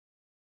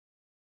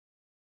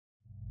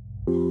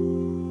My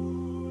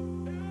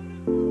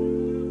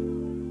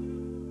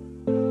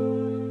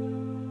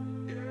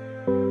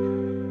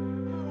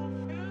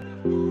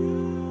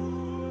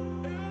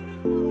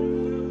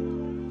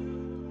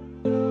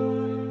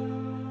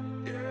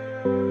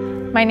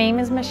name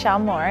is Michelle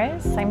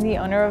Morris. I'm the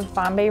owner of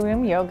Bombay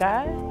Room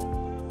Yoga.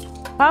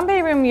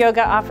 Bombay Room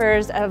Yoga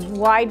offers a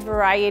wide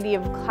variety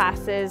of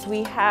classes.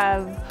 We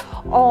have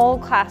all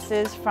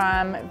classes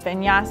from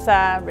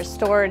vinyasa,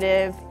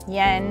 restorative,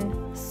 yen,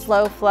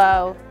 slow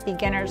flow,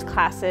 beginners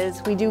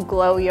classes. We do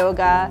glow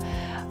yoga.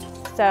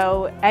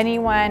 So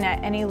anyone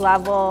at any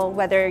level,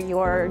 whether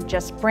you're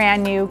just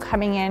brand new,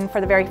 coming in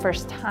for the very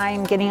first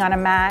time, getting on a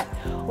mat,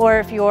 or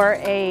if you're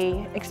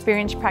an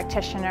experienced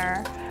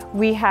practitioner,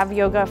 we have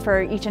yoga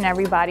for each and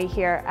everybody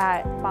here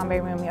at Bombay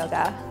Room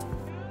Yoga.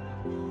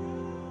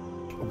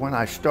 When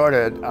I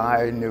started,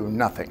 I knew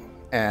nothing.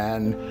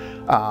 And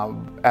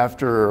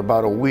after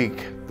about a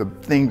week, the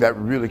thing that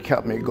really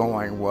kept me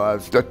going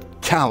was the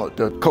talent.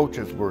 The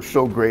coaches were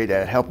so great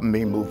at helping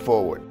me move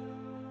forward.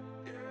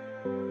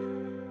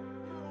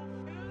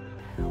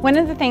 One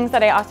of the things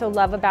that I also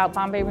love about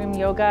Bombay Room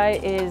Yoga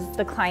is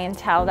the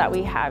clientele that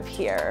we have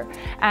here,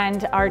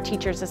 and our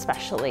teachers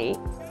especially.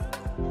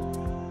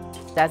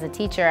 As a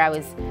teacher, I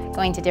was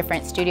going to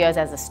different studios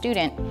as a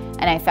student,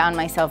 and I found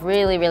myself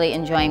really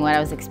enjoying what I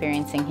was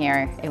experiencing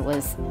here. It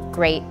was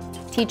great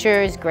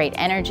teachers, great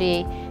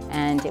energy,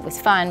 and it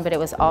was fun, but it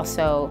was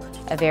also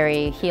a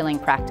very healing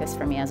practice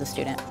for me as a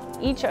student.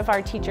 Each of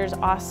our teachers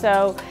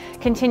also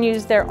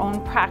continues their own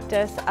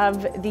practice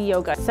of the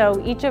yoga. So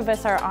each of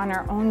us are on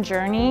our own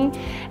journey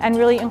and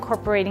really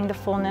incorporating the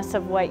fullness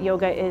of what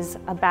yoga is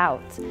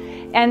about.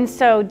 And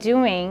so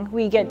doing,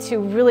 we get to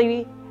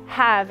really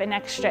have an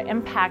extra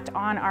impact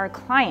on our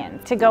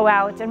client, to go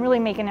out and really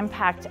make an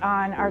impact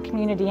on our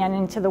community and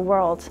into the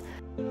world.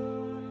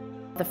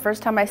 The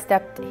first time I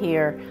stepped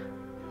here,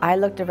 I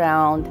looked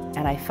around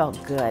and I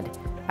felt good.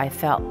 I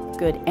felt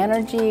good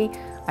energy,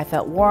 I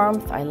felt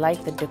warmth, I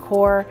liked the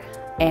decor,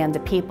 and the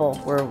people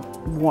were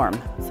warm.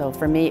 So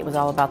for me, it was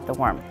all about the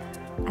warmth.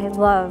 I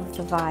love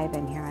the vibe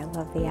in here. I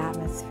love the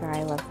atmosphere.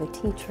 I love the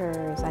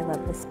teachers. I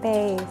love the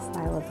space.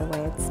 I love the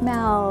way it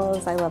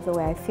smells. I love the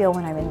way I feel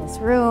when I'm in this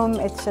room.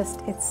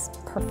 It's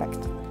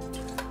perfect.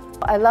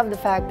 I love the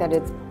fact that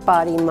it's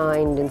body,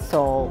 mind, and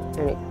soul,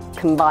 and it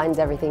combines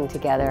everything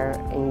together,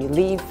 and you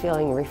leave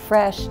feeling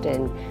refreshed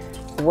and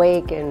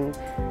awake and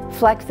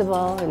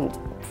flexible, and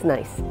it's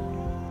nice.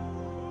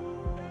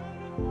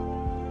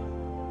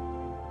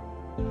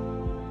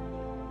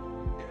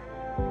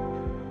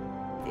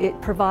 It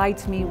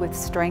provides me with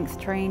strength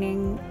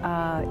training.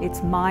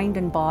 It's mind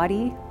and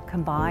body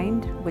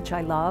combined, which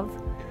I love.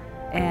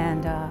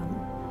 And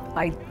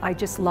I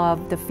just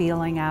love the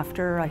feeling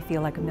after. I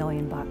feel like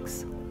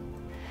 $1,000,000.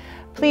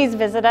 Please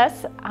visit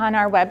us on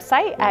our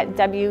website at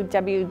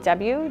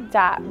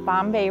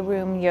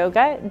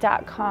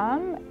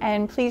www.bombayroomyoga.com,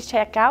 and please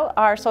check out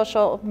our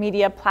social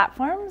media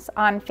platforms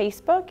on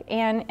Facebook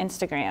and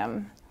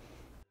Instagram.